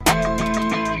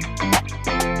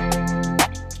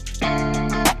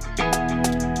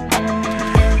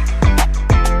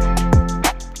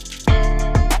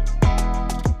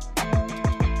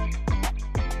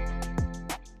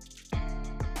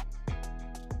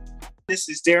This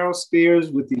is Daryl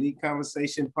Spears with the Elite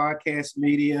Conversation Podcast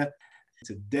Media.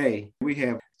 Today, we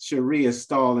have Sharia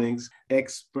Stallings,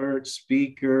 expert,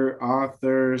 speaker,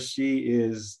 author. She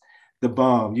is the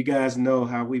bomb. You guys know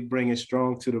how we bring it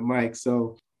strong to the mic.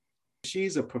 So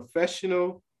she's a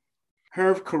professional.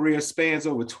 Her career spans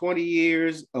over 20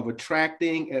 years of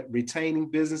attracting and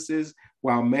retaining businesses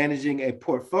while managing a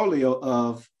portfolio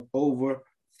of over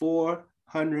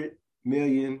 $400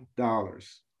 million.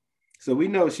 So we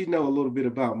know she knows a little bit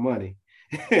about money.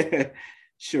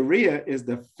 Sharia is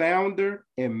the founder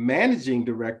and managing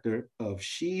director of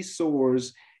She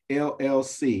Soars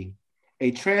LLC,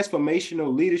 a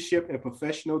transformational leadership and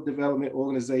professional development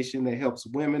organization that helps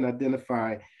women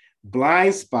identify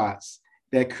blind spots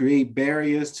that create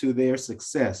barriers to their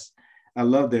success. I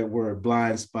love that word,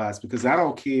 blind spots, because I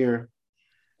don't care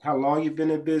how long you've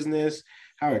been in business,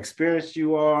 how experienced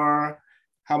you are,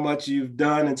 how much you've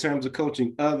done in terms of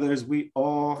coaching others. We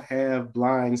all have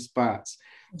blind spots.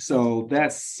 So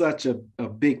that's such a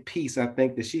big piece, I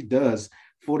think, that she does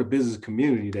for the business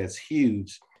community. That's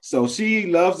huge. So she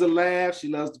loves to laugh. She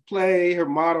loves to play. Her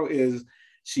motto is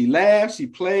she laughs, she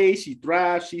plays, she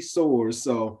thrives, she soars.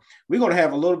 So we're going to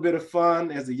have a little bit of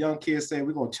fun. As the young kids say,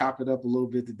 we're going to chop it up a little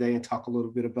bit today and talk a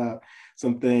little bit about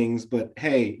some things. But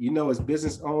hey, as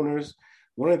business owners,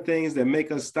 one of the things that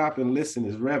make us stop and listen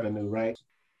is revenue, right?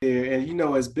 And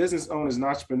as business owners and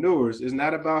entrepreneurs, it's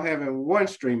not about having one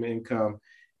stream of income.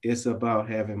 It's about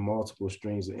having multiple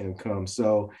streams of income.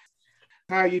 So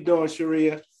how are you doing,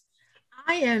 Sharia?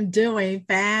 I am doing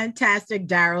fantastic,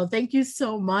 Daryl. Thank you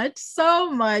so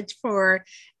much for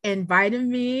inviting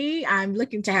me. I'm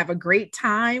looking to have a great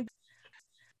time.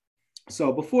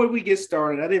 So before we get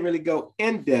started, I didn't really go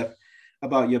in depth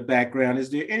about your background.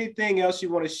 Is there anything else you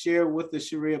want to share with the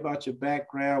Sharia about your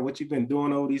background, what you've been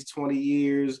doing over these 20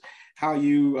 years, how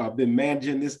you have been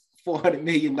managing this $400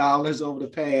 million over the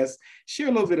past? Share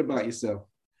a little bit about yourself.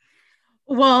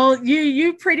 Well,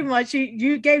 you pretty much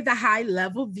you gave the high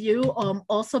level view.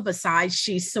 Also, besides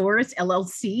She Soars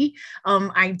LLC,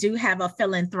 I do have a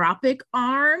philanthropic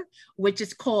arm, which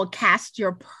is called Cast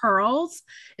Your Pearls.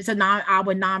 It's our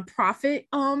nonprofit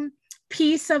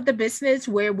piece of the business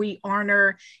where we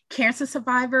honor cancer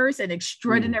survivors and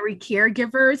extraordinary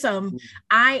caregivers.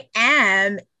 I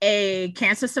am a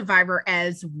cancer survivor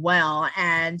as well,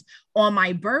 and on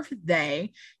my birthday,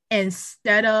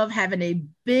 instead of having a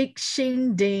big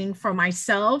shing-ding for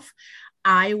myself,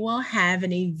 I will have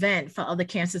an event for other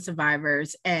cancer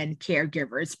survivors and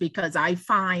caregivers, because I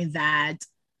find that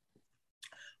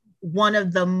one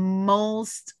of the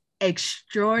most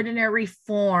extraordinary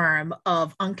form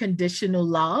of unconditional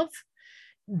love,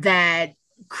 that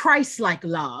Christ-like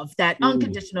love, that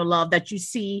unconditional love that you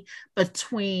see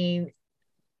between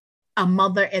a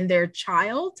mother and their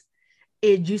child,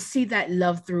 you see that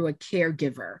love through a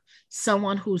caregiver,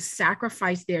 someone who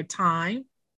sacrificed their time.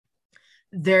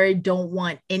 They don't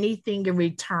want anything in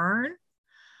return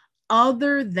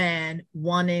other than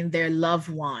wanting their loved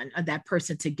one or that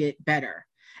person to get better.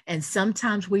 And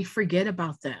sometimes we forget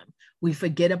about them. We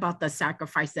forget about the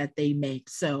sacrifice that they make.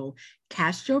 So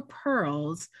cast your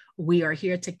pearls. We are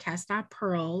here to cast our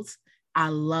pearls, our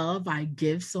love, our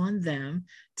gifts on them,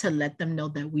 to let them know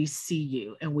that we see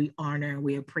you and we honor and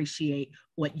we appreciate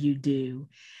what you do.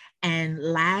 And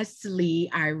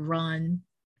lastly, I run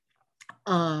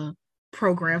a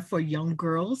program for young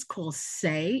girls called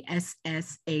SAY,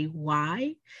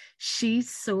 SSAY, She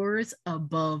Soars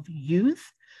Above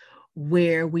Youth,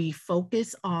 where we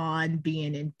focus on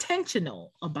being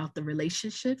intentional about the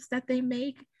relationships that they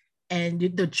make and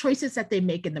the choices that they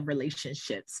make in the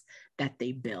relationships that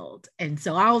they build. And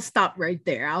so I'll stop right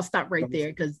there.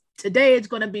 Because today it's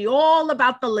going to be all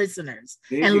about the listeners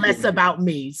and less about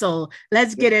me. So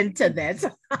let's get into this.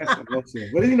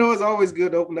 Well, it's always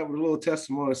good to open up with a little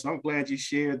testimony. So I'm glad you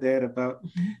shared that about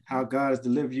how God has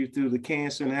delivered you through the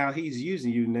cancer and how he's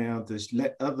using you now to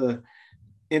let other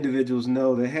individuals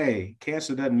know that, hey,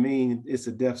 cancer doesn't mean it's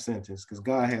a death sentence, because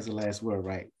God has the last word,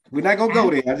 right? We're not going to go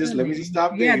there. Let me just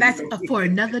stop there. Yeah, that's for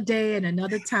another day and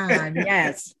another time.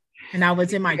 Yes. And I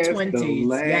was in my 20s. The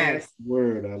last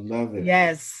word. I love it.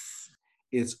 Yes.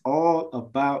 It's all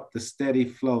about the steady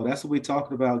flow. That's what we're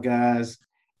talking about, guys.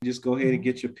 Just go ahead and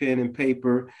get your pen and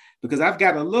paper, because I've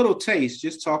got a little taste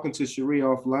just talking to Sharia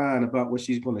offline about what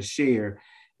she's going to share.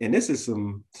 And this is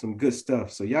some good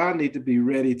stuff. So y'all need to be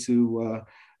ready to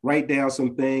write down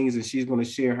some things, and she's going to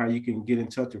share how you can get in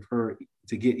touch with her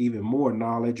to get even more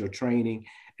knowledge or training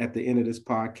at the end of this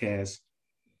podcast.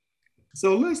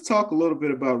 So let's talk a little bit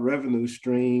about revenue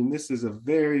stream. This is a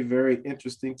very, very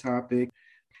interesting topic.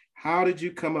 How did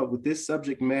you come up with this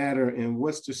subject matter, and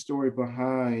what's the story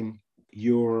behind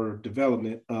your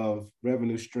development of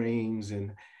revenue streams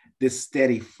and this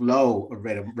steady flow of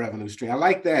revenue stream. I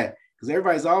like that because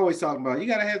everybody's always talking about you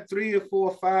got to have 3 or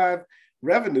 4 or 5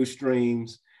 revenue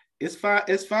streams. It's fine.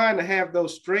 It's fine to have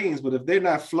those streams, but if they're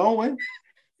not flowing,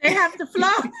 they have to flow.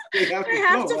 they have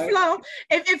to right? flow.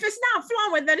 If it's not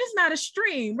flowing, then it's not a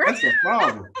stream, right? That's a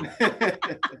problem.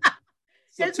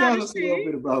 So tell us a little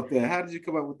bit about that. How did you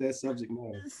come up with that subject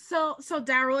matter? So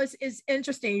Daryl, is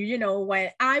interesting. You know, when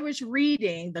I was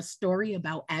reading the story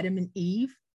about Adam and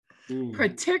Eve,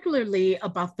 particularly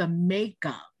about the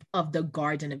makeup of the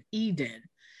Garden of Eden,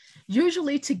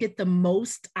 usually to get the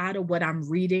most out of what I'm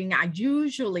reading, I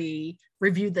usually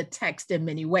review the text in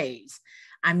many ways.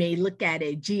 I may look at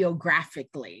it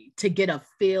geographically to get a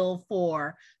feel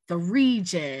for the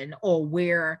region or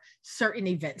where certain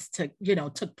events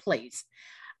took place.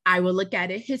 I will look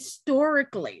at it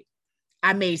historically.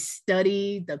 I may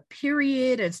study the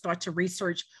period and start to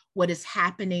research what is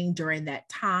happening during that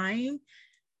time.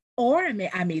 Or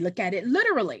I may look at it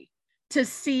literally to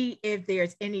see if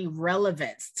there's any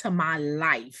relevance to my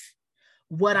life,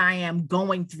 what I am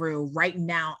going through right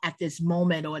now at this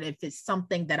moment, or if it's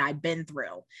something that I've been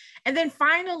through. And then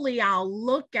finally, I'll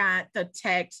look at the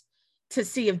text to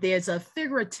see if there's a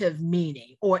figurative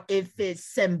meaning or if it's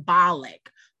symbolic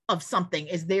of something.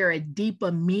 Is there a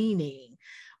deeper meaning,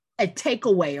 a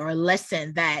takeaway or a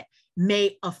lesson that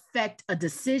may affect a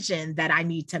decision that I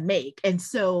need to make? And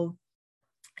so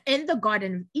in the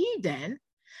Garden of Eden,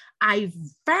 I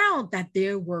found that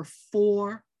there were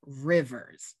 4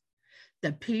 rivers: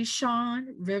 the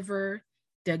Pishon River,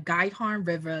 the Gihon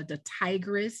River, the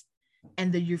Tigris,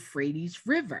 and the Euphrates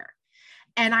River.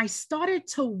 And I started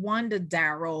to wonder,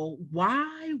 Daryl,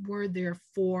 why were there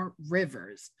 4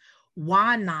 rivers?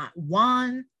 Why not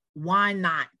 1? Why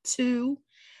not 2?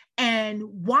 And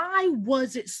why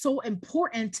was it so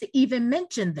important to even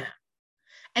mention them?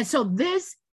 And so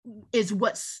this is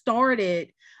what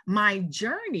started my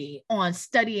journey on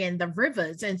studying the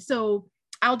rivers. And so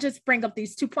I'll just bring up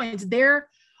these 2 points. There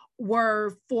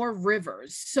were 4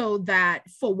 rivers, so that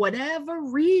for whatever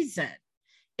reason,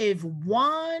 if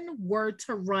one were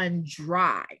to run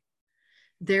dry,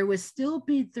 there would still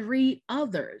be 3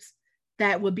 others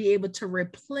that would be able to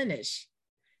replenish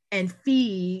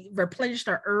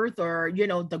the earth, or,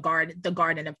 the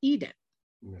Garden of Eden.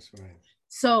 That's right.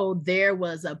 So there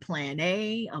was a plan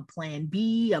A, a plan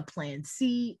B, a plan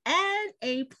C, and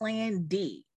a plan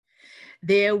D.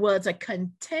 There was a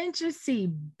contingency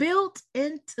built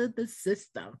into the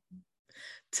system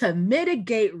to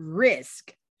mitigate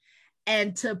risk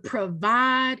and to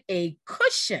provide a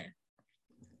cushion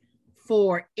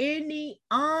for any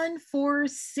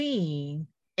unforeseen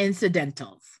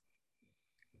incidentals.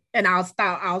 And I'll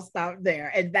stop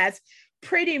there. And that's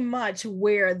pretty much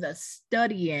where the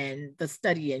studying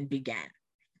began.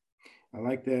 I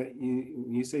like that.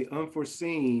 You say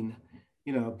unforeseen.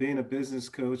 Being a business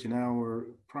coach, and our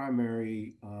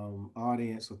primary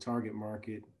audience or target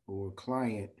market or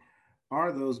client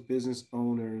are those business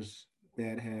owners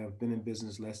that have been in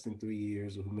business less than 3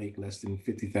 years or who make less than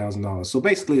 $50,000. So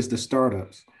basically it's the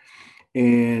startups.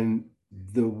 And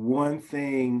the one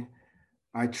thing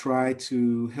I try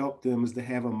to help them is to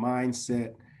have a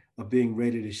mindset of being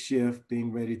ready to shift,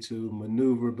 being ready to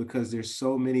maneuver, because there's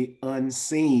so many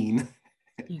unseen.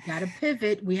 You got to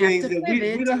pivot. We have to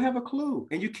pivot. We don't have a clue,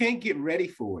 and you can't get ready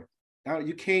for it.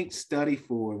 You can't study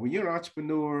for it. When you're an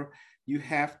entrepreneur, you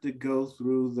have to go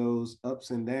through those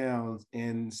ups and downs,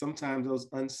 and sometimes those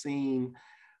unseen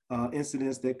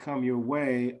incidents that come your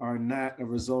way are not a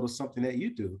result of something that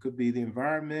you do. It could be the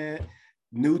environment,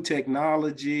 new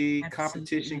technology,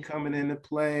 competition coming into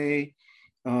play.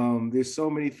 There's so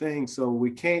many things. So we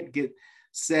can't get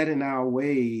set in our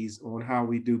ways on how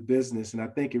we do business. And I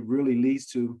think it really leads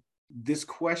to this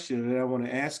question that I want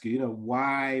to ask you,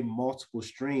 why multiple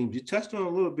streams? You touched on a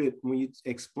little bit when you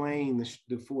explained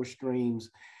the 4 streams,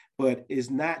 but it's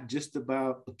not just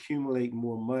about accumulating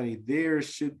more money. There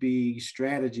should be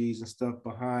strategies and stuff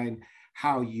behind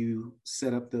how you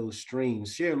set up those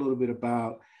streams. Share a little bit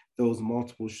about those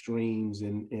multiple streams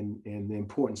and the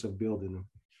importance of building them.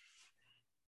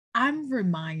 I'm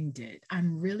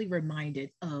really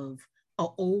reminded of an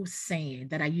old saying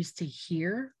that I used to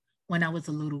hear when I was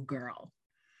a little girl.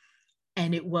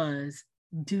 And it was,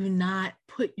 do not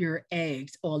put your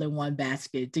eggs all in one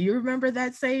basket. Do you remember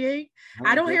that saying?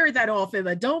 I don't hear it that often,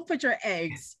 but don't put your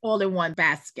eggs all in one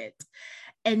basket.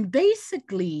 And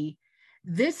basically,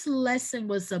 this lesson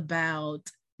was about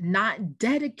not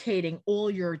dedicating all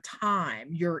your time,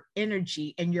 your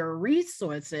energy, and your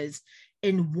resources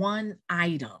in one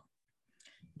item,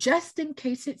 just in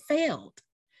case it failed.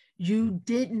 You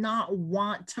did not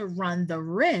want to run the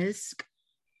risk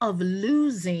of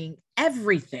losing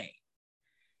everything.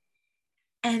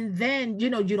 And then, you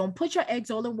don't put your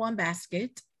eggs all in one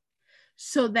basket,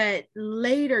 so that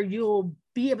later you'll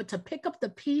be able to pick up the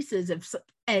pieces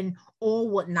and all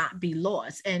would not be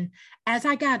lost. And as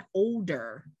I got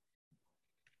older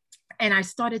and I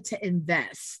started to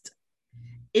invest,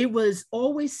 it was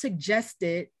always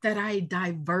suggested that I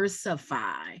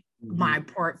diversify my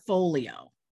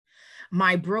portfolio.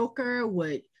 My broker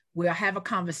we'll have a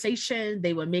conversation.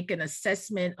 They would make an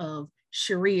assessment of,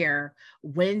 Sharir,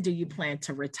 when do you plan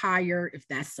to retire? If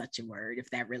that's such a word, if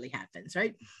that really happens,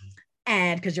 right?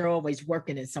 And because you're always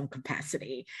working in some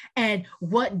capacity, and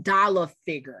what dollar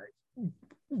figure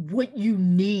would you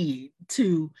need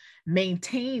to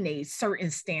maintain a certain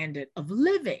standard of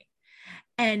living?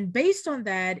 And based on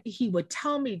that, he would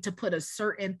tell me to put a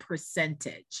certain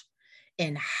percentage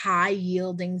in high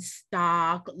yielding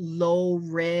stock, low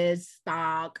risk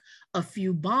stock, a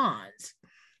few bonds.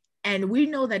 And we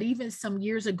know that even some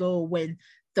years ago, when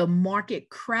the market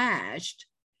crashed,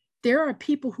 there are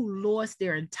people who lost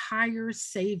their entire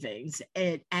savings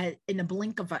in a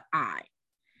blink of an eye.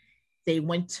 They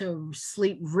went to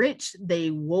sleep rich. They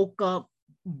woke up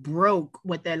broke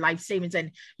with their life savings.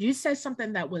 And you said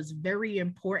something that was very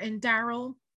important,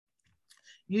 Daryl.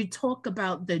 You talk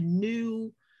about the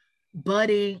new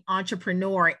budding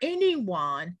entrepreneur,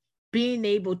 anyone being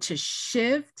able to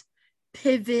shift,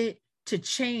 pivot, to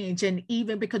change. And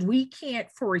even because we can't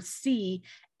foresee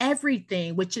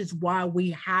everything, which is why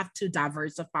we have to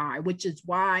diversify, which is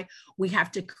why we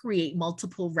have to create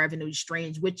multiple revenue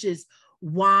streams, which is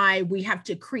why we have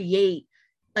to create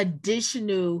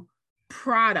additional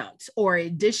products or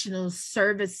additional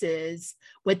services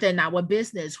within our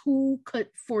business. Who could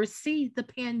foresee the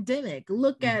pandemic?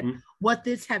 Look at what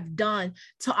this have done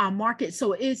to our market.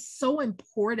 So it's so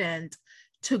important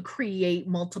to create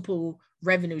multiple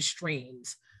revenue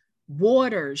streams.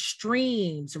 Waters,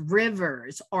 streams,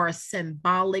 rivers are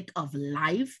symbolic of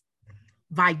life,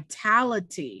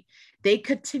 vitality. They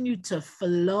continue to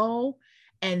flow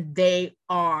and they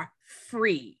are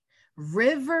free.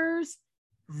 Rivers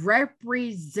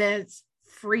represents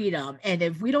freedom. And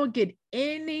if we don't get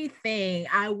anything,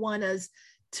 I want us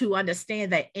to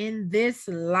understand that in this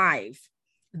life,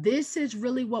 this is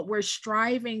really what we're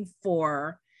striving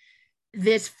for,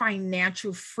 this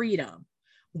financial freedom.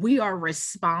 We are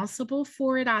responsible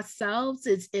for it ourselves.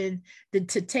 It's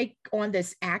to take on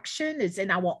this action. It's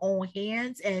in our own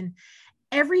hands. And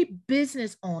every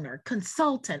business owner,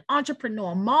 consultant,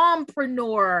 entrepreneur,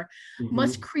 mompreneur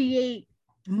must create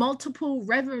multiple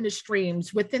revenue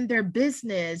streams within their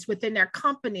business, within their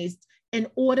companies, in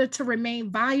order to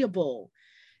remain viable.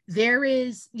 There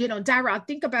is, Daryl,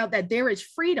 think about that. There is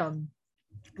freedom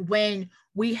when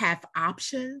we have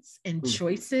options and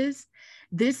choices.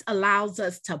 This allows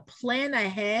us to plan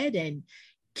ahead and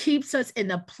keeps us in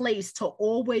a place to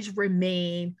always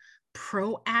remain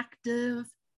proactive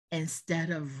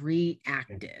instead of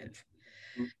reactive.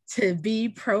 To be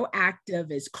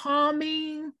proactive is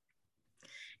calming.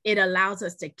 It allows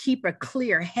us to keep a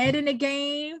clear head in the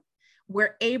game.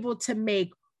 We're able to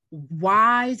make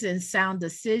wise and sound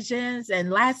decisions. And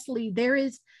lastly,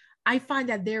 I find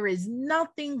that there is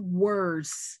nothing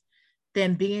worse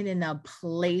than being in a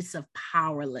place of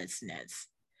powerlessness.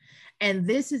 And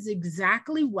this is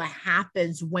exactly what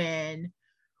happens when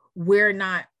we're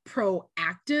not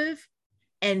proactive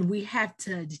and we have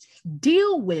to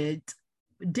deal with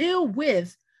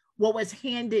what was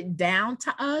handed down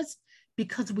to us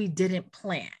because we didn't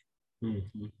plan.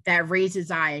 That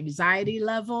raises our anxiety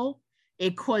level.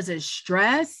 It causes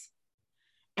stress.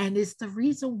 And it's the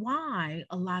reason why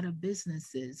a lot of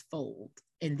businesses fold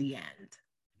in the end.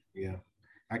 Yeah,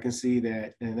 I can see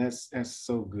that. And that's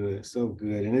so good, so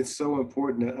good. And it's so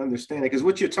important to understand it, because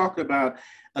what you're talking about,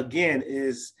 again,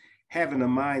 is having a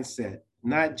mindset,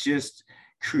 not just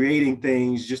creating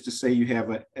things just to say you have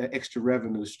an extra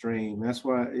revenue stream. That's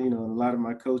why, a lot of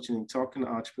my coaching and talking to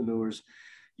entrepreneurs,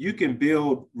 you can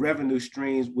build revenue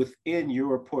streams within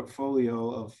your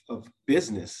portfolio of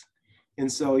business.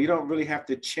 And so you don't really have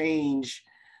to change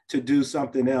to do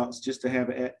something else just to have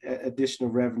an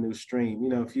additional revenue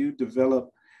stream. If you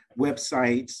develop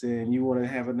websites and you want to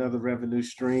have another revenue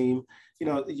stream,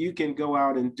 you can go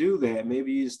out and do that.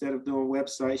 Maybe instead of doing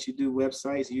websites, you do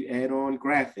websites, you add on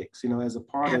graphics, as a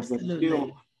part Absolutely. of it,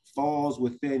 still falls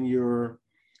within your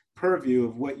purview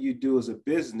of what you do as a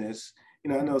business.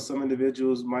 I know some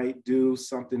individuals might do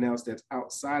something else that's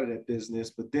outside of that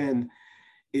business, but then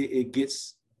it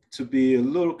gets to be a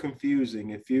little confusing.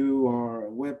 If you are a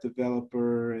web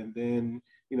developer and then,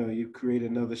 you create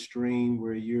another stream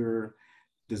where you're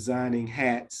designing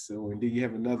hats. So, and then you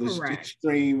have another Correct.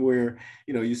 stream where,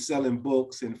 you're selling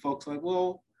books and folks are like,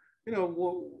 well,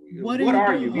 well, What are what you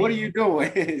are you? What are doing? you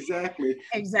doing? Exactly.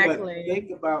 But Exactly.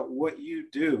 think about what you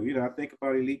do. I think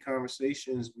about Elite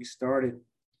Conversations. We started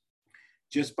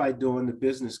just by doing the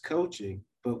business coaching,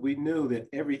 but we knew that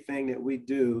everything that we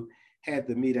do had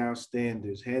to meet our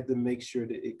standards, had to make sure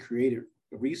that it created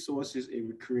resources,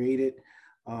 it created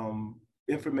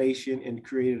information, and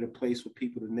created a place for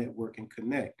people to network and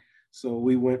connect. So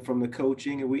we went from the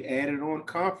coaching and we added on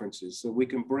conferences so we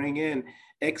can bring in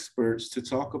experts to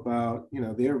talk about,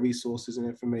 their resources and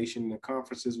information. The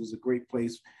conferences was a great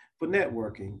place for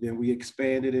networking. Then we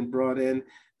expanded and brought in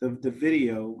the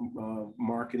video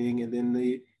marketing and then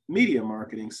the media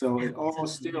marketing. So it all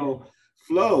Absolutely. still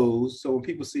flows. So when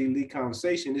people see Elite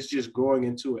Conversation, it's just growing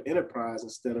into an enterprise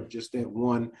instead of just that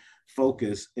one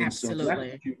focus. And so that's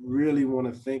Absolutely. what you really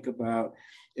want to think about.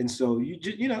 And so you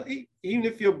just, even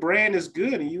if your brand is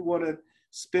good and you want to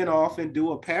spin off and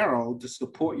do apparel to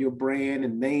support your brand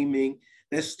and naming,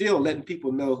 that's still letting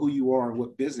people know who you are and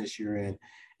what business you're in.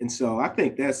 And so I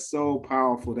think that's so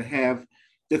powerful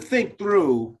to think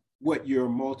through what your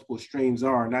multiple streams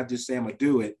are, not just say I'm gonna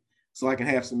do it so I can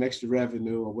have some extra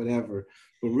revenue or whatever,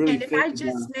 but really And if think I about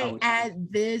just how may it's. add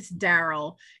this,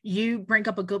 Daryl, you bring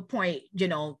up a good point.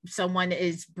 Someone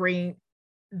is bring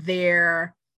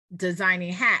their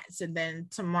designing hats and then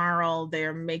tomorrow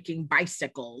they're making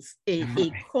bicycles.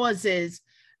 It causes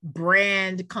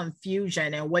brand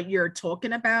confusion. And what you're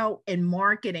talking about in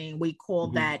marketing, we call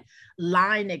that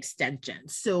line extension.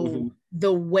 So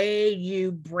the way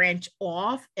you branch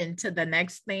off into the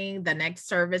next thing, the next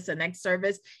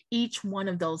service, each one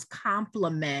of those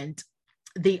complement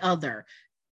the other.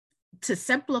 To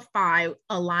simplify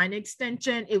a line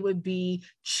extension, it would be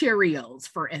Cheerios,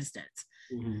 for instance.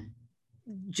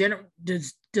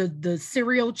 The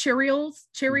cereal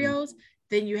Cheerios.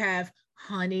 Then you have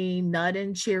Honey Nut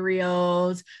and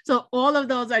Cheerios. So all of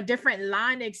those are different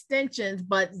line extensions,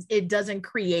 but it doesn't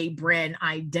create brand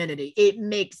identity. It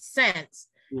makes sense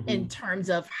in terms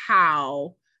of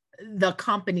how the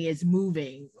company is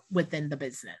moving within the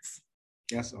business.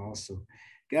 That's awesome.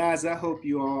 Guys, I hope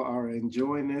you all are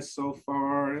enjoying this so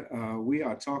far. We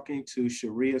are talking to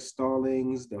Sharia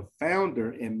Stallings, the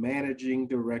founder and managing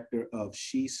director of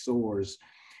She Soars.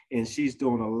 And she's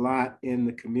doing a lot in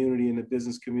the community, in the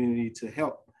business community, to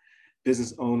help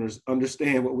business owners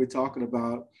understand what we're talking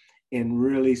about and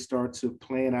really start to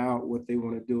plan out what they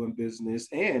want to do in business.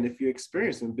 And if you're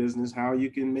experiencing business, how you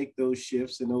can make those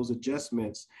shifts and those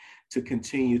adjustments to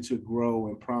continue to grow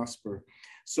and prosper.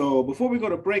 So before we go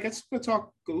to break, I just want to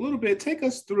talk a little bit, take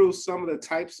us through some of the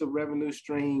types of revenue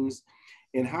streams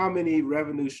and how many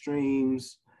revenue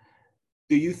streams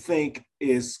do you think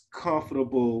is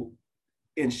comfortable,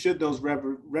 and should those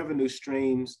revenue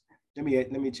streams, let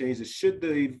me change this, should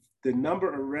the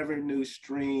number of revenue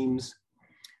streams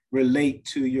relate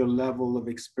to your level of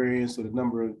experience or the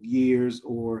number of years,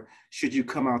 or should you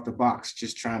come out the box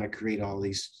just trying to create all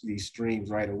these streams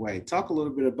right away? Talk a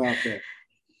little bit about that.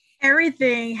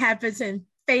 Everything happens in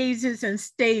phases and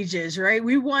stages, right?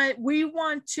 We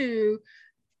want to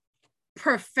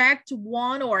perfect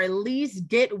one or at least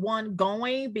get one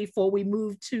going before we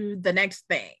move to the next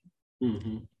thing.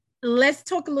 Let's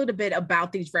talk a little bit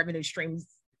about these revenue streams.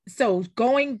 So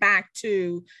going back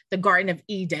to the Garden of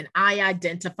Eden, I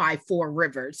identify 4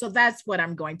 rivers. So that's what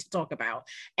I'm going to talk about.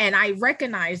 And I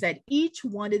recognize that each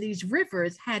one of these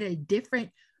rivers had a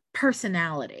different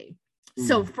personality.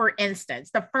 So for instance,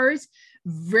 the first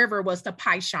river was the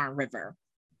Pishon River.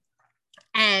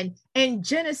 And in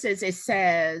Genesis, it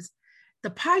says,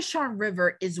 the Pishon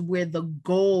River is where the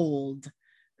gold,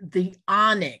 the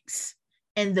onyx,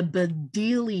 and the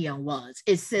bdellium was.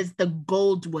 It says the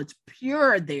gold was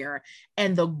pure there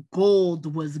and the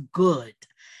gold was good.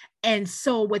 And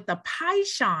so with the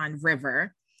Pishon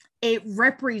River, it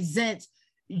represents,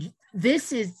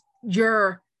 this is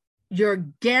your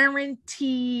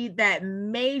guaranteed, that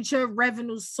major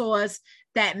revenue source,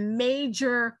 that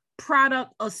major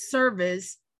product or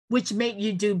service, which made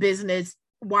you do business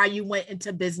while you went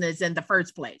into business in the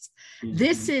first place.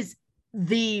 This is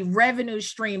the revenue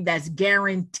stream that's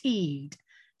guaranteed,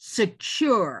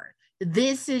 secure.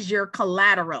 This is your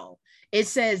collateral. It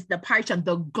says the Pishon,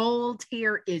 the gold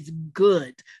here is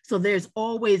good. So there's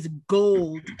always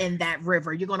gold in that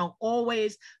river. You're going to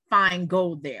always find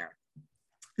gold there.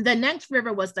 The next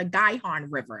river was the Gihon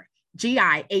River,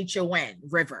 Gihon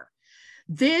River.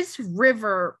 This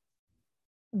river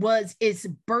is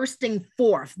bursting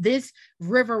forth. This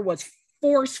river was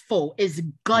forceful, is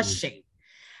gushing.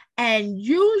 And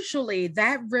usually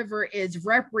that river is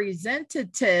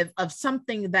representative of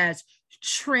something that's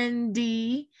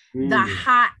trendy, the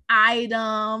hot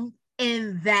item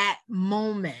in that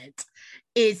moment.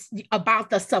 It's about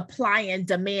the supply and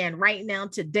demand right now.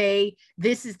 Today,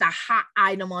 this is the hot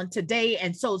item on today.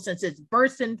 And so since it's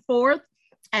bursting forth,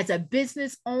 as a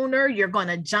business owner, you're going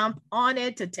to jump on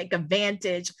it to take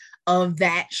advantage of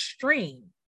that stream.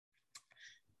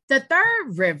 The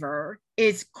third river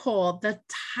is called the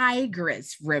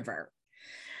Tigris River.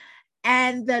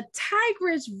 And the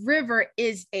Tigris River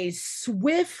is a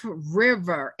swift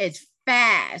river. It's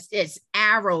fast, it's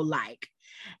arrow-like.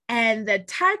 And the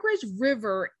Tigris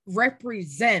River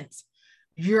represents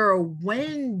your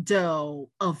window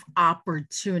of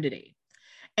opportunity.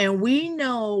 And we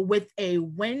know with a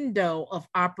window of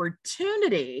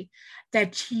opportunity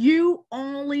that you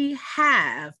only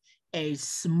have a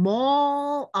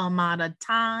small amount of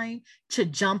time to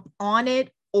jump on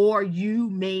it, or you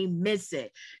may miss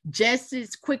it. Just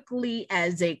as quickly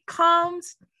as it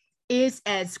comes is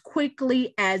as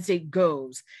quickly as it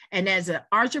goes. And as an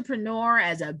entrepreneur,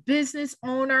 as a business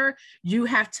owner, you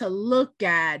have to look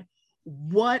at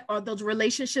what are those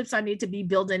relationships I need to be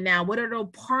building now? What are those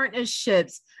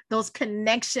partnerships, those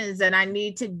connections that I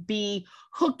need to be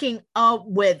hooking up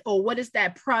with? Or what is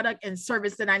that product and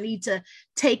service that I need to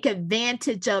take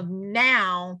advantage of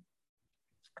now?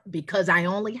 Because I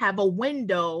only have a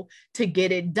window to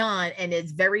get it done. And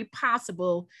it's very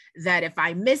possible that if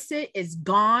I miss it, it's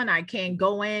gone. I can't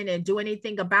go in and do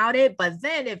anything about it. But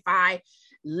then if I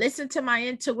listen to my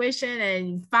intuition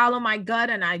and follow my gut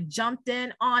and I jumped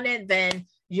in on it, then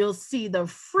you'll see the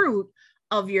fruit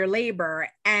of your labor.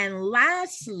 And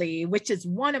lastly, which is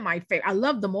one of my favorite, I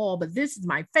love them all, but this is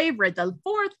my favorite. The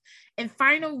fourth and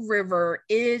final river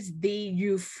is the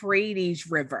Euphrates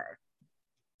River.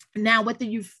 Now, with the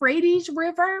Euphrates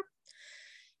River,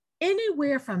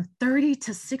 anywhere from 30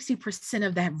 to 60%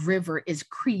 of that river is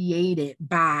created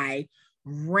by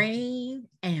rain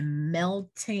and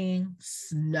melting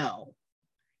snow.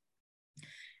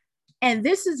 And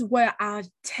this is where I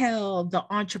tell the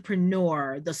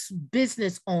entrepreneur, the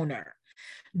business owner,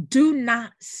 do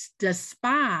not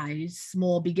despise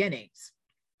small beginnings.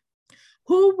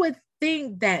 Who would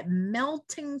think that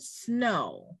melting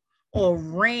snow or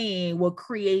rain will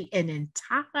create an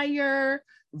entire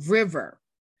river?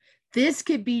 This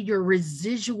could be your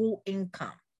residual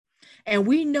income. And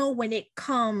we know when it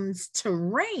comes to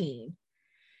rain,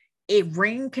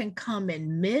 rain can come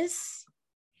in mist.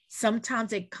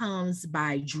 Sometimes it comes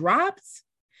by drops.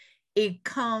 It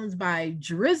comes by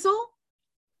drizzle,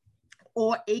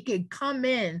 or it can come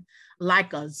in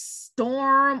like a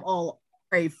storm or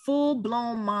a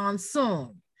full-blown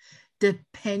monsoon,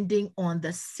 depending on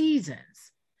the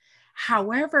seasons.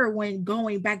 However, when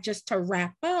going back, just to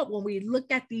wrap up, when we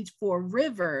look at these four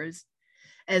rivers,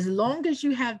 as long as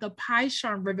you have the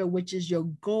Pishon River, which is your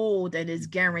gold and is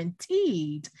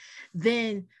guaranteed,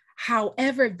 then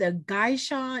however, the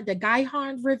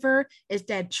Gihon River is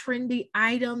that trendy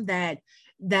item that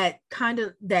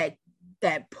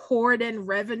poured in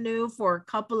revenue for a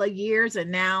couple of years,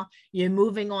 and now you're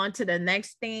moving on to the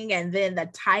next thing. And then the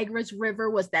Tigris River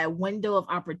was that window of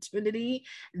opportunity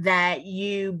that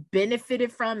you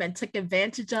benefited from and took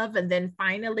advantage of. And then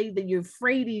finally, the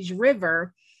Euphrates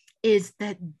River is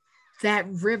that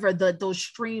river, those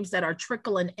streams that are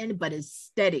trickling in, but it's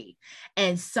steady.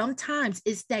 And sometimes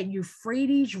it's that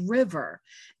Euphrates River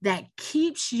that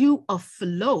keeps you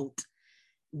afloat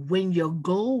when your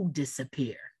gold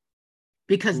disappears.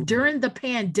 Because during the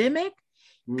pandemic,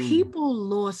 people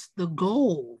lost the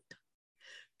gold.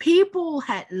 People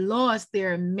had lost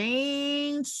their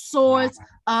main source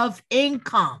of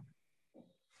income.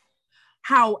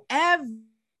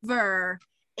 However,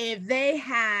 if they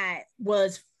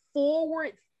was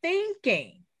forward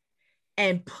thinking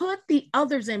and put the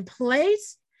others in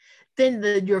place, then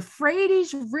the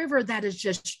Euphrates River that is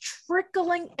just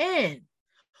trickling in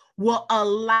will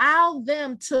allow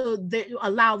them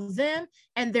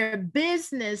and their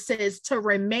businesses to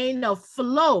remain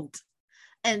afloat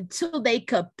until they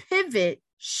could pivot,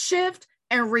 shift,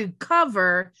 and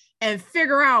recover and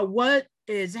figure out what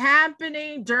is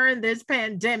happening during this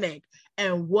pandemic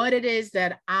and what it is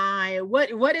that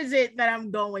what is it that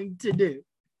I'm going to do.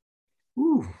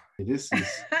 Ooh, this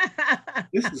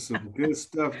is some good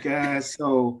stuff, guys.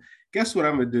 So guess what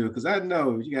I'm gonna do? Because I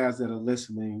know you guys that are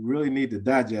listening really need to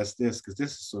digest this, because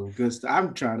this is some good stuff.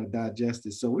 I'm trying to digest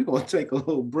it. So we're gonna take a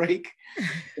little break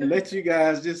and let you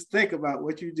guys just think about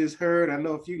what you just heard. I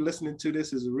know if you're listening to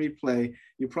this as a replay,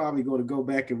 you're probably going to go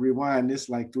back and rewind this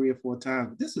like 3 or 4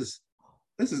 times. This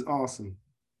is awesome.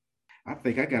 I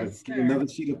think I got to Yes, get sir. another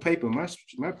sheet of paper. My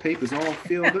paper's all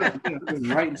filled up. I've been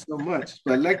writing so much.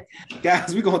 But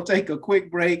guys, we're gonna take a quick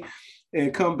break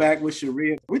and come back with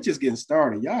Sharia. We're just getting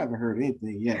started. Y'all haven't heard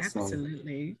anything yet, so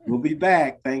Absolutely. we'll be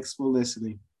back. Thanks for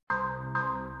listening.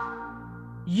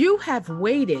 You have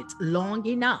waited long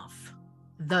enough.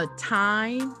 The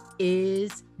time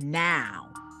is now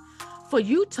for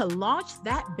you to launch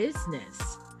that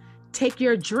business. Take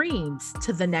your dreams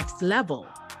to the next level.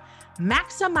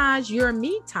 Maximize your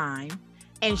me time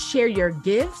and share your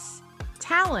gifts,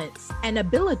 talents, and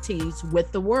abilities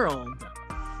with the world.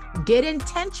 Get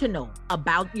intentional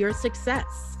about your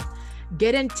success.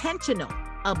 Get intentional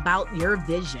about your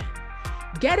vision.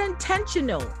 Get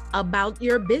intentional about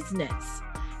your business.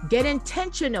 Get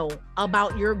intentional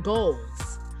about your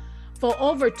goals. For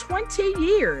over 20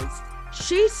 years,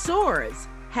 She Soars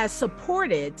has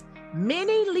supported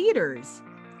many leaders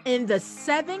in the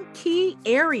 7 key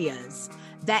areas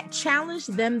that challenge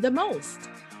them the most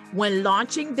when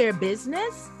launching their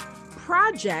business,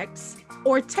 projects,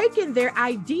 or taking their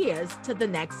ideas to the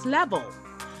next level.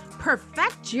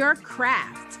 Perfect your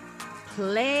craft.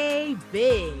 Play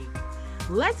big.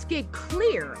 Let's get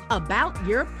clear about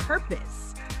your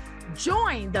purpose.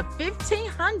 Join the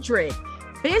 1,500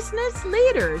 business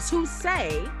leaders who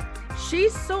say She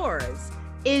Soars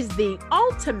is the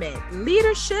ultimate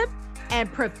leadership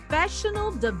and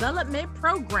professional development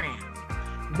program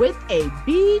with a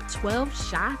B12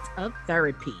 shot of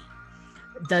therapy.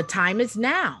 The time is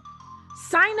now.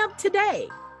 Sign up today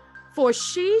for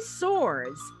She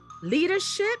Soars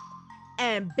Leadership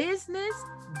and Business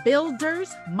Builders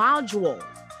module.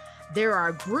 There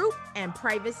are group and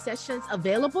private sessions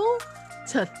available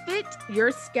to fit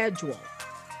your schedule.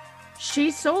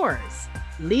 She Soars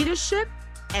Leadership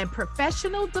and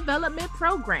Professional Development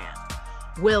Program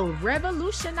will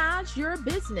revolutionize your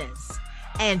business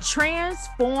and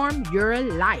transform your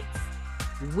life.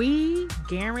 We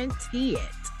guarantee it.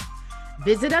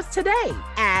 Visit us today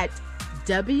at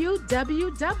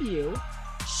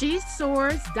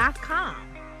www.shesoars.com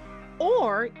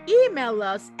or email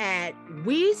us at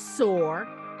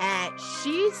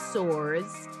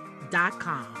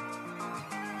wesoar@shesoars.com.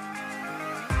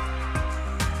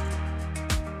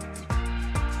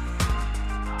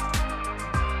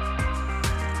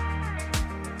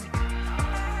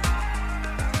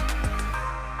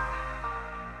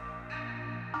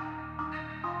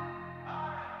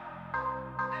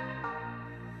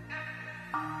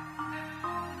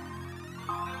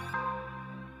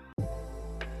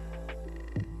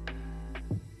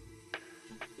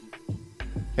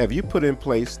 Have you put in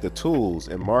place the tools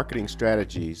and marketing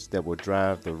strategies that will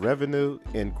drive the revenue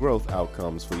and growth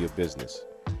outcomes for your business?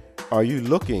 Are you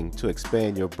looking to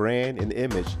expand your brand and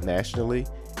image nationally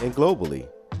and globally?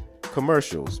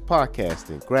 Commercials,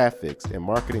 podcasting, graphics, and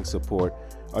marketing support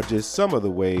are just some of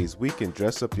the ways we can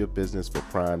dress up your business for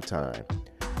prime time.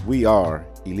 We are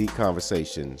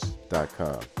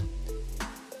EliteConversations.com.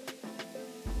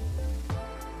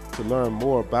 To learn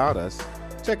more about us,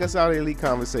 check us out at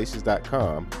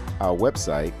EliteConversations.com, our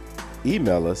website,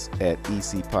 email us at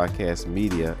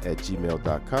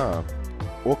ecpodcastmedia@gmail.com,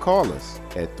 or call us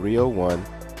at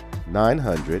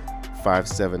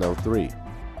 301-900-5703.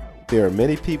 There are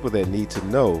many people that need to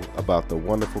know about the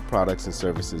wonderful products and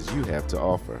services you have to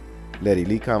offer. Let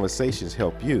Elite Conversations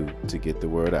help you to get the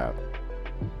word out.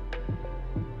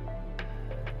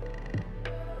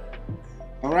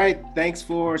 All right, thanks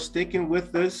for sticking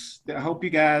with us. I hope you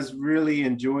guys really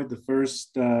enjoyed the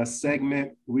first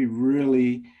segment. It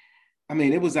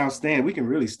was outstanding. We can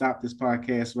really stop this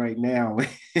podcast right now.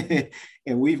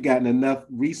 And we've gotten enough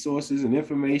resources and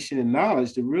information and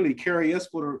knowledge to really carry us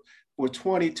for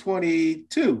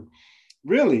 2022.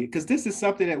 Really, because this is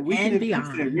something that we and can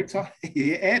beyond. We're talking,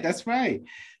 yeah, that's right.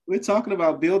 We're talking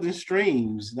about building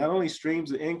streams, not only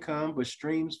streams of income, but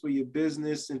streams for your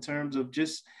business in terms of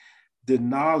just the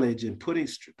knowledge and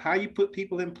how you put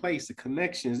people in place, the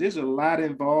connections. There's a lot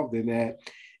involved in that.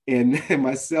 And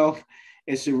myself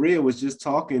and Sharia was just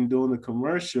talking during the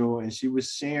commercial, and she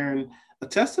was sharing a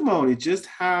testimony, just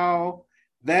how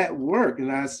that worked.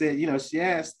 And I said, she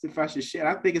asked if I should share.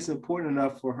 I think it's important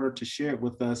enough for her to share it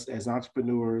with us as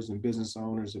entrepreneurs and business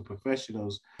owners and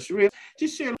professionals. Sharia,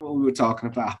 just share what we were talking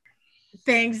about.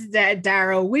 Thanks,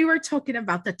 Daryl. We were talking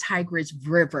about the Tigris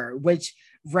River, which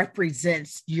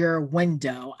represents your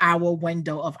window, our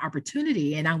window of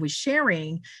opportunity. And I was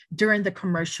sharing during the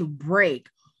commercial break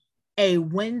a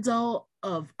window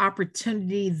of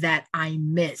opportunity that I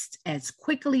missed as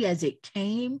quickly as it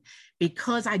came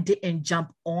because I didn't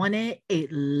jump on it.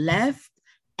 It left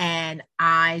and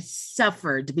I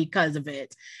suffered because of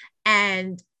it.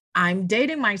 And I'm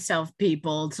dating myself,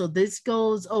 people. So this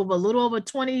goes over a little over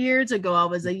 20 years ago. I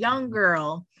was a young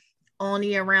girl,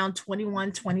 only around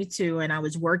 21, 22, and I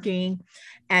was working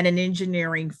at an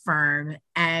engineering firm.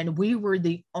 And we were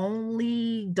the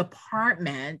only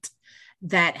department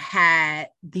that had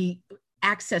the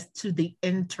access to the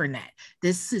internet.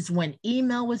 This is when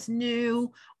email was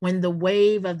new, when the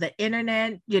wave of the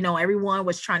internet, everyone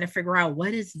was trying to figure out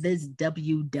what is this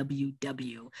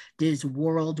WWW, this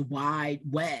World Wide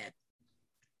Web.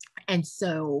 And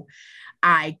so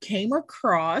I came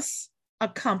across a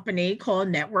company called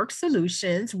Network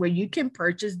Solutions where you can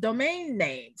purchase domain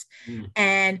names.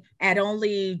 And at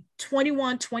only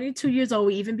 21, 22 years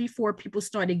old, even before people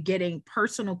started getting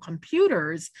personal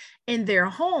computers in their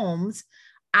homes,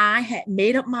 I had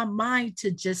made up my mind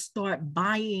to just start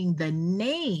buying the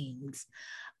names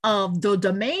of the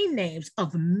domain names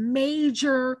of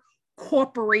major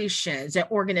corporations and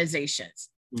organizations.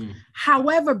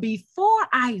 However, before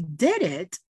I did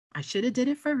it, I should have did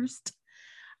it first.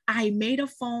 I made a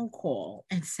phone call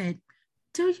and said,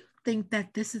 do you think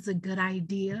that this is a good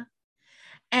idea?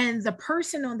 And the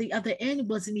person on the other end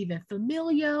wasn't even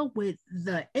familiar with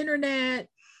the internet.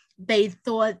 They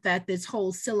thought that this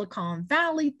whole Silicon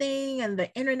Valley thing and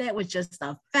the internet was just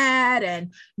a fad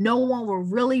and no one will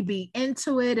really be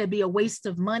into it. It'd be a waste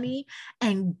of money.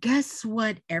 And guess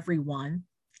what, everyone?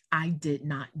 I did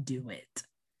not do it.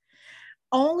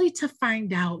 Only to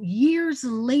find out years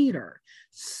later,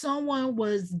 someone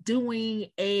was doing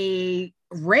a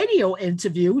radio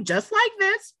interview just like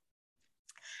this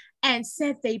and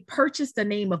said they purchased the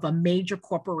name of a major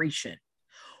corporation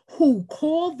who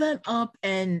called them up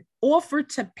and offered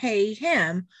to pay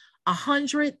him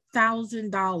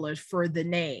 $100,000 for the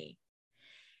name.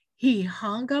 He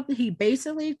hung up. He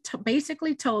basically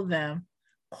told them,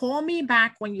 call me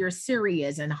back when you're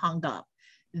serious, and hung up.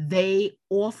 They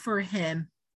offer him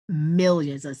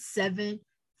millions, a 7-figure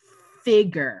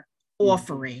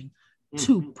offering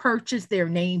to purchase their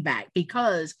name back,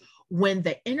 because when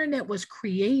the internet was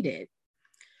created,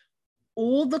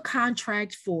 all the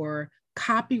contracts for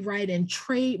copyright and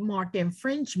trademark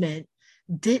infringement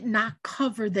did not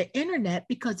cover the internet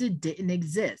because it didn't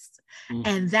exist.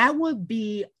 And that would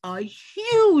be a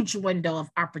huge window of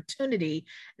opportunity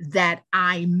that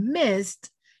I missed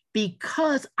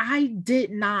because I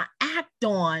did not act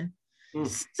on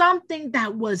something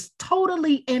that was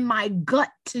totally in my gut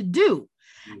to do.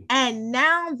 And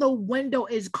now the window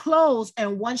is closed.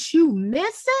 And once you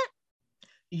miss it,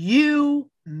 you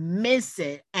miss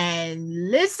it.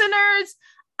 And listeners,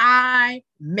 I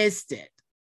missed it.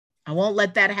 I won't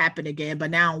let that happen again,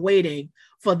 but now I'm waiting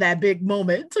for that big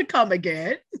moment to come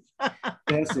again.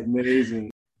 That's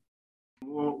amazing.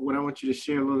 Well, what I want you to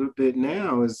share a little bit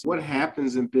now is what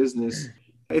happens in business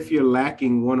if you're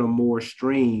lacking one or more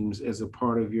streams as a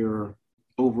part of your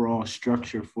overall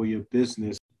structure for your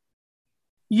business.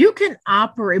 You can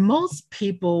operate, most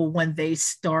people when they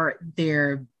start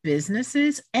their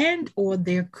businesses and or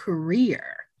their career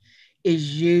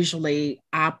is usually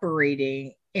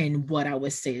operating in what I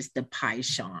would say is the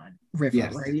Python river,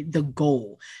 yes. Right? The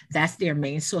goal. That's their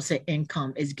main source of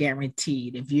income is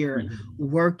guaranteed. If you're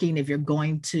working, if you're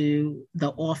going to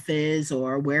the office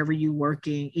or wherever you're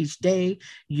working each day,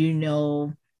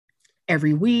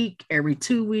 every week, every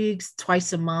 2 weeks,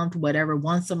 twice a month, whatever,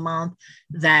 once a month,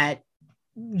 that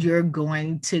you're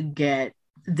going to get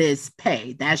this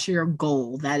pay. That's your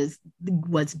goal. That is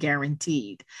what's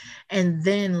guaranteed. And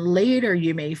then later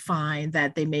you may find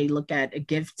that they may look at a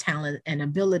gift, talent, and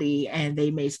ability, and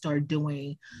they may start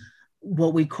doing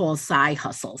what we call side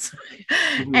hustles.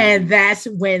 And that's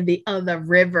when the other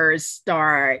rivers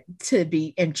start to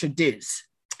be introduced.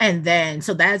 And then,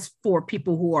 so that's for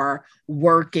people who are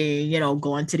working,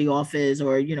 going to the office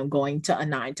or, going to a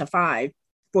 9 to 5.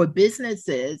 For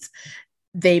businesses,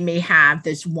 they may have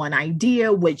this one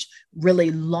idea which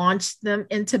really launched them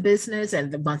into business.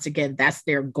 And once again, that's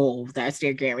their goal. That's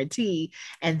their guarantee.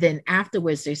 And then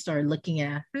afterwards, they start looking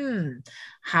at,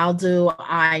 how do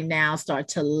I now start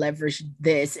to leverage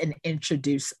this and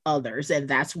introduce others? And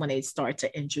that's when they start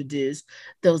to introduce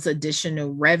those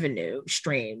additional revenue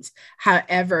streams.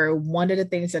 However, one of the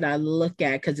things that I look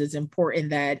at, because it's important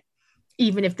that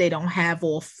even if they don't have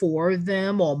all 4 of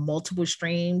them or multiple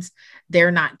streams, they're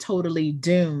not totally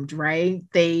doomed, right?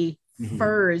 The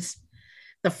first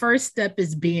step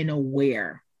is being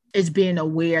aware. Is being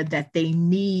aware that they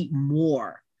need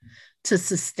more to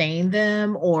sustain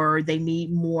them, or they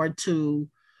need more to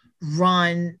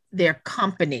run their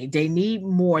company. They need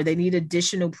more. They need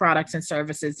additional products and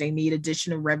services. They need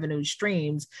additional revenue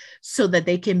streams so that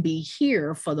they can be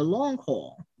here for the long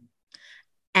haul.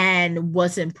 And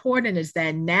what's important is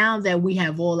that now that we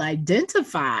have all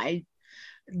identified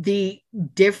the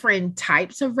different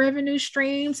types of revenue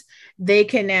streams, they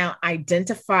can now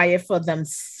identify it for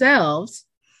themselves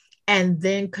and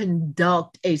then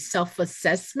conduct a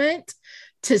self-assessment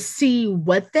to see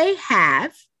what they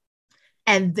have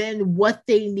and then what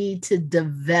they need to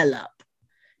develop.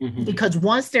 Mm-hmm. Because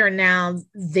once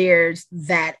there's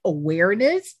that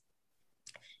awareness,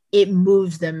 it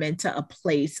moves them into a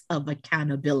place of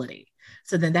accountability.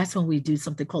 So then that's when we do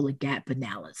something called a gap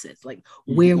analysis, like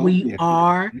where we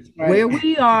are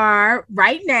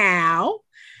right now,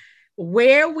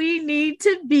 where we need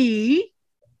to be.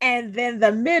 And then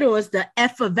the middle is the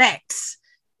F of X.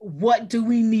 What do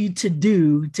we need to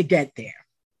do to get there?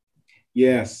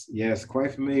 Yes,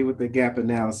 quite familiar with the gap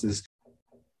analysis.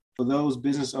 For those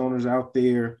business owners out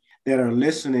there that are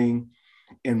listening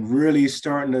and really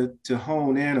starting to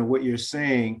hone in on what you're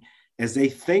saying, as they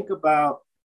think about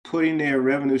putting their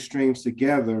revenue streams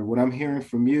together, what I'm hearing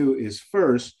from you is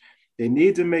first, they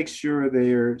need to make sure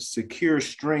their secure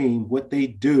stream, what they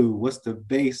do, what's the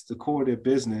base, the core of their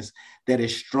business, that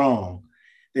is strong,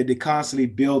 that they're constantly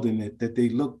building it, that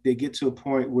they get to a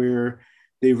point where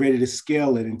they're ready to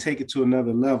scale it and take it to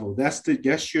another level. That's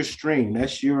your stream,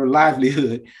 that's your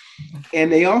livelihood.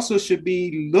 And they also should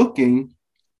be looking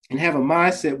and have a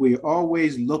mindset where you're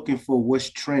always looking for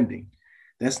what's trending.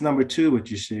 That's number two, what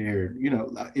you shared.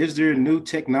 Is there a new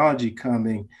technology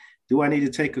coming? Do I need to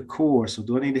take a course, or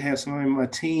do I need to have someone in my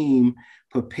team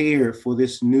prepared for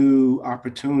this new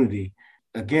opportunity?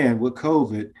 Again, with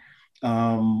COVID,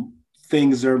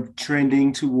 things are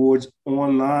trending towards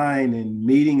online and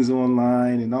meetings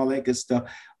online and all that good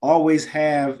stuff. Always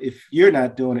have, if you're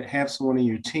not doing it, have someone in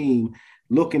your team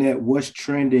looking at what's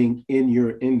trending in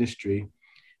your industry.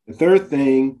 The third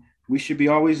thing, we should be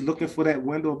always looking for that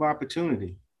window of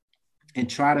opportunity and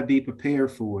try to be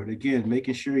prepared for it. Again,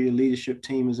 making sure your leadership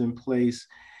team is in place,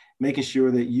 making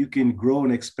sure that you can grow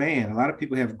and expand. A lot of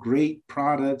people have great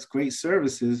products, great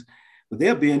services, but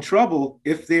they'll be in trouble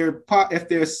if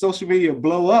their social media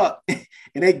blow up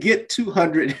and they get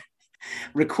 200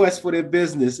 requests for their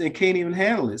business and can't even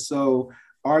handle it. So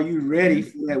are you ready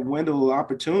for that window of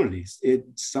opportunities?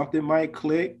 Something might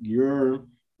click, your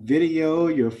video,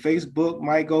 your Facebook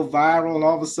might go viral, and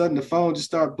all of a sudden the phone just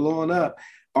start blowing up.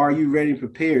 Are you ready and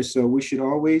prepared? So we should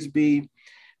always be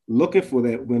looking for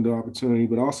that window of opportunity,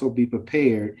 but also be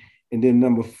prepared. And then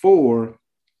number 4,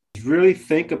 really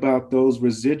think about those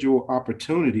residual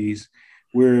opportunities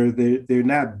where they're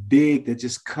not big, that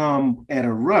just come at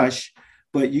a rush,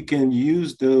 but you can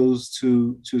use those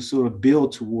to sort of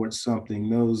build towards something,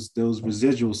 those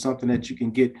residuals, something that you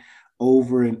can get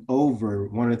over and over.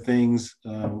 One of the things,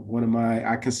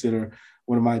 I consider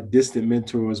one of my distant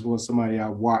mentors, somebody I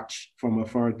watch from a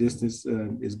far distance,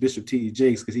 is Bishop T.D.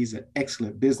 Jakes, because he's an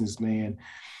excellent businessman.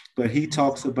 But he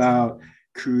talks about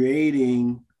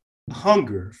creating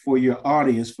hunger for your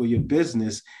audience, for your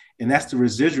business. And that's the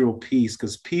residual piece,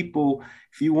 because people,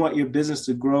 if you want your business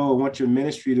to grow, want your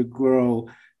ministry to grow,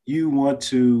 you want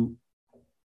to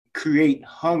create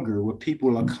hunger where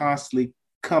people are constantly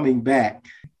coming back.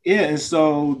 Yeah, and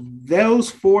so those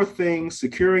 4 things: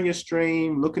 securing your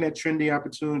stream, looking at trendy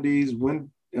opportunities,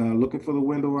 looking for the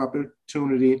window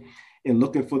opportunity, and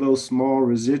looking for those small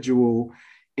residual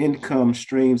income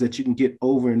streams that you can get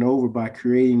over and over by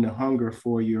creating the hunger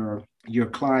for your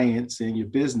clients and your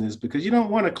business, because you don't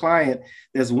want a client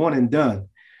that's one and done.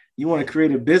 You want to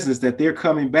create a business that they're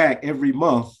coming back every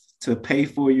month to pay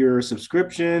for your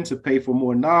subscription, to pay for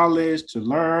more knowledge, to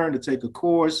learn, to take a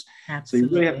course. Absolutely.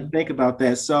 So you really have to think about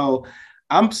that. So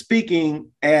I'm speaking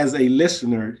as a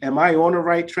listener. Am I on the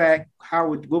right track?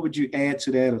 What would you add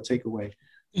to that or take away?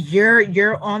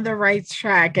 You're on the right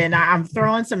track. And I'm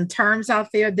throwing some terms out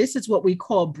there. This is what we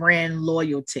call brand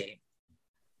loyalty.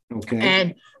 Okay.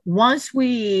 And once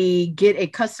we get a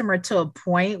customer to a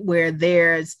point where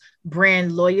there's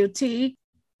brand loyalty,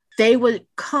 they would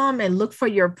come and look for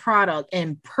your product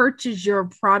and purchase your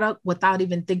product without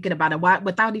even thinking about it,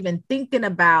 without even thinking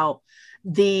about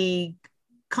the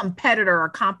competitor or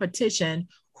competition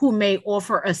who may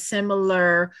offer a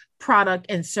similar product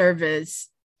and service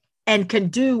and can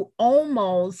do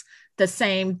almost the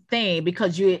same thing,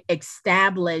 because you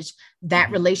establish that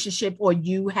relationship, or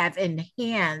you have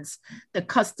enhanced the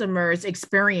customer's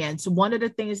experience. One of the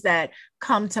things that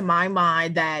come to my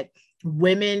mind that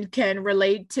women can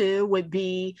relate to would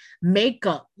be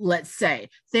makeup. Let's say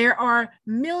there are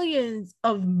millions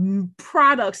of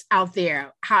products out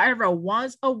there. However,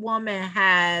 once a woman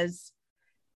has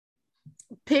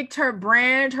picked her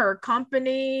brand, her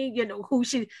company,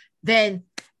 then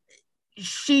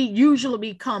she usually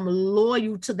become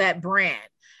loyal to that brand.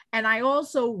 And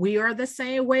we are the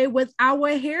same way with our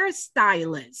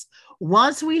hairstylists.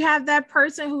 Once we have that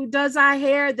person who does our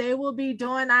hair, they will be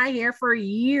doing our hair for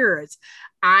years.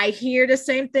 I hear the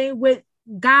same thing with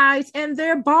guys and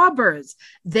their barbers.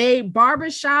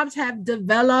 Barbershops have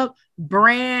developed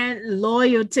brand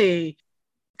loyalty.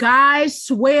 Guys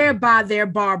swear by their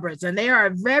barbers, and they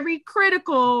are very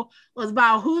critical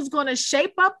about who's going to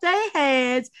shape up their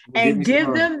heads and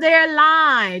give them their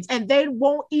lines. And they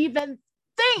won't even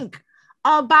think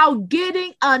about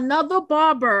getting another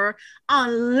barber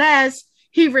unless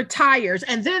he retires.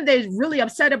 And then they're really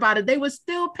upset about it. They would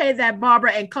still pay that barber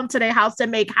and come to their house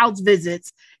and make house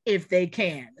visits if they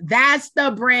can. That's the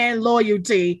brand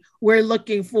loyalty we're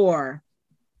looking for.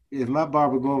 If my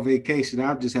barber go on vacation,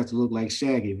 I'll just have to look like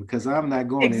Shaggy because I'm not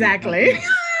going. Exactly.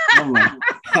 I'm like,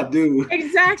 I do.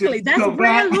 Exactly. That's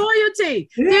brand loyalty.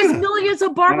 Yeah. There's millions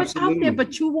of barbers out there,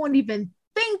 but you won't even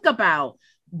think about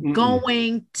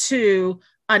going to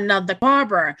another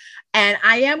barber. And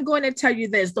I am going to tell you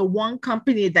this, the one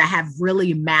company that have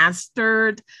really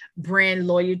mastered brand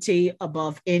loyalty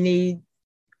above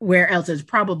anywhere else is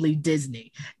probably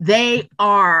Disney. They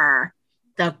are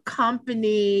the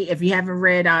company, if you haven't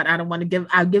read out,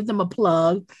 I'll give them a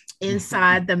plug,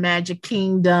 Inside the Magic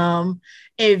Kingdom.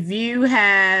 If you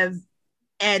have,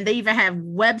 and they even have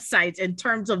websites in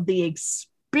terms of the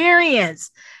experience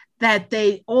that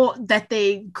they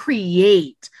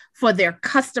create for their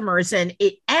customers and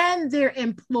their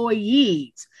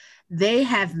employees. They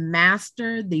have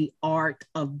mastered the art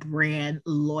of brand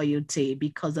loyalty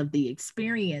because of the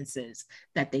experiences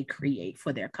that they create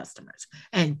for their customers.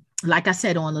 And like I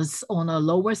said, on a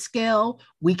lower scale,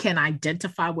 we can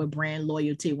identify with brand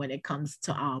loyalty when it comes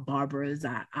to our barbers,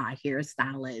 our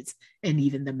hairstylists, and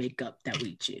even the makeup that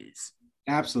we choose.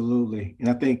 Absolutely. And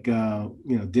I think,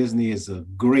 Disney is a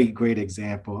great, great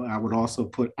example. I would also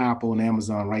put Apple and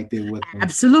Amazon right there with them.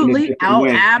 Absolutely. Oh,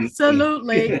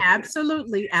 absolutely.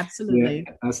 Absolutely. Absolutely.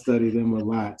 Yeah, I study them a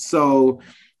lot. So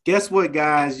guess what,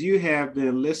 guys? You have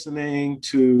been listening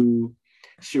to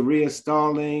Sharia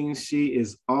Stallings. She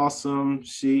is awesome.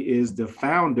 She is the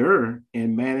founder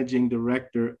and managing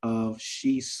director of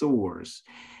She Soars.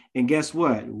 And guess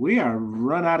what? We are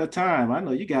run out of time. I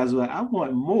know you guys are like, I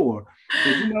want more.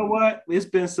 But you know what? It's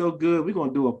been so good. We're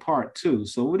going to do a part 2.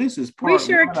 So this is part 1. We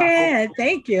sure can.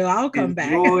 Thank you. I'll come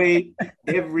back. Enjoy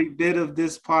every bit of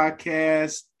this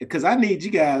podcast because I need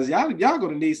you guys. Y'all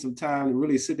going to need some time to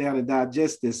really sit down and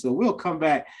digest this. So we'll come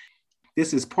back.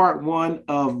 This is part 1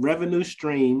 of Revenue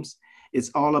Streams.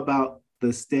 It's all about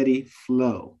the steady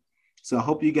flow. So I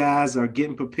hope you guys are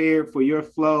getting prepared for your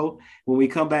flow. When we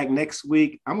come back next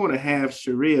week, I'm going to have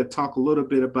Sharia talk a little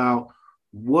bit about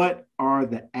what are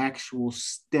the actual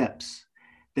steps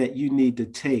that you need to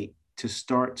take to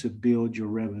start to build your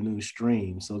revenue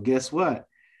stream. So guess what?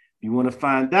 You want to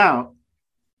find out,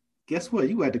 guess what?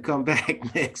 You have to come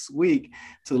back next week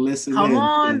to listen. Come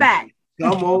on back.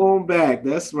 Come on back.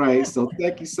 That's right. So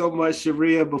thank you so much,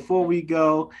 Sharia. Before we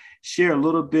go, share a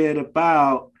little bit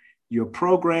about your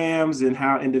programs and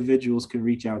how individuals can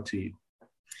reach out to you.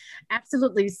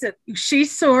 Absolutely. So She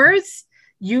Soars,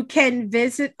 you can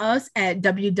visit us at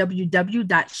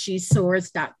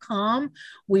www.shesoars.com.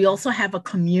 We also have a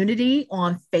community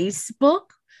on Facebook.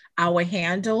 Our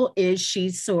handle is She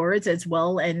Soars as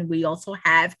well. And we also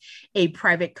have a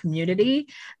private community.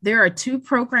 There are 2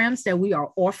 programs that we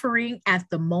are offering at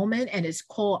the moment, and it's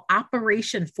called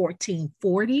Operation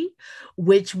 1440,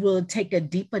 which will take a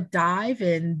deeper dive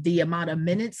in the amount of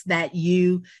minutes that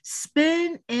you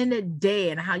spend in a day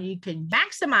and how you can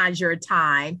maximize your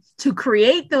time to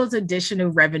create those additional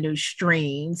revenue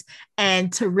streams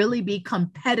and to really be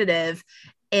competitive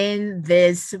in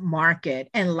this market.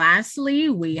 And lastly,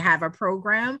 we have a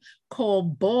program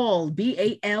called BALL,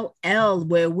 BALL,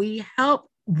 where we help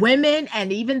women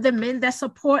and even the men that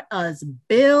support us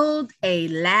build a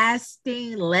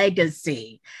lasting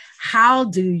legacy. How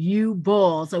do you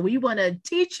ball? So we want to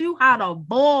teach you how to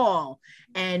ball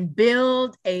and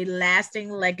build a lasting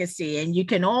legacy. And you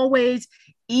can always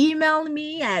email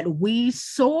me at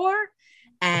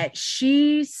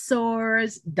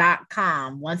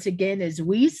shesoars@shesoars.com. Once again, is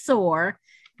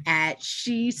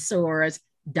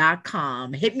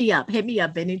shesoars@shesoars.com. Hit me up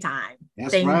anytime.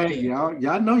 That's right.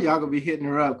 Y'all know y'all gonna be hitting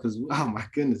her up because, oh my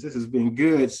goodness, this has been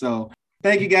good. So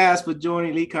thank you guys for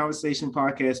joining Elite Conversation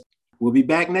Podcast. We'll be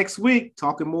back next week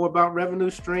talking more about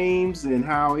revenue streams and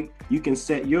how you can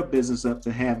set your business up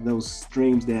to have those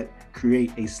streams that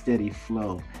create a steady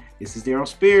flow. This is Daryl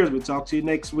Spears. We'll talk to you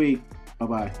next week.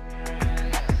 Bye-bye.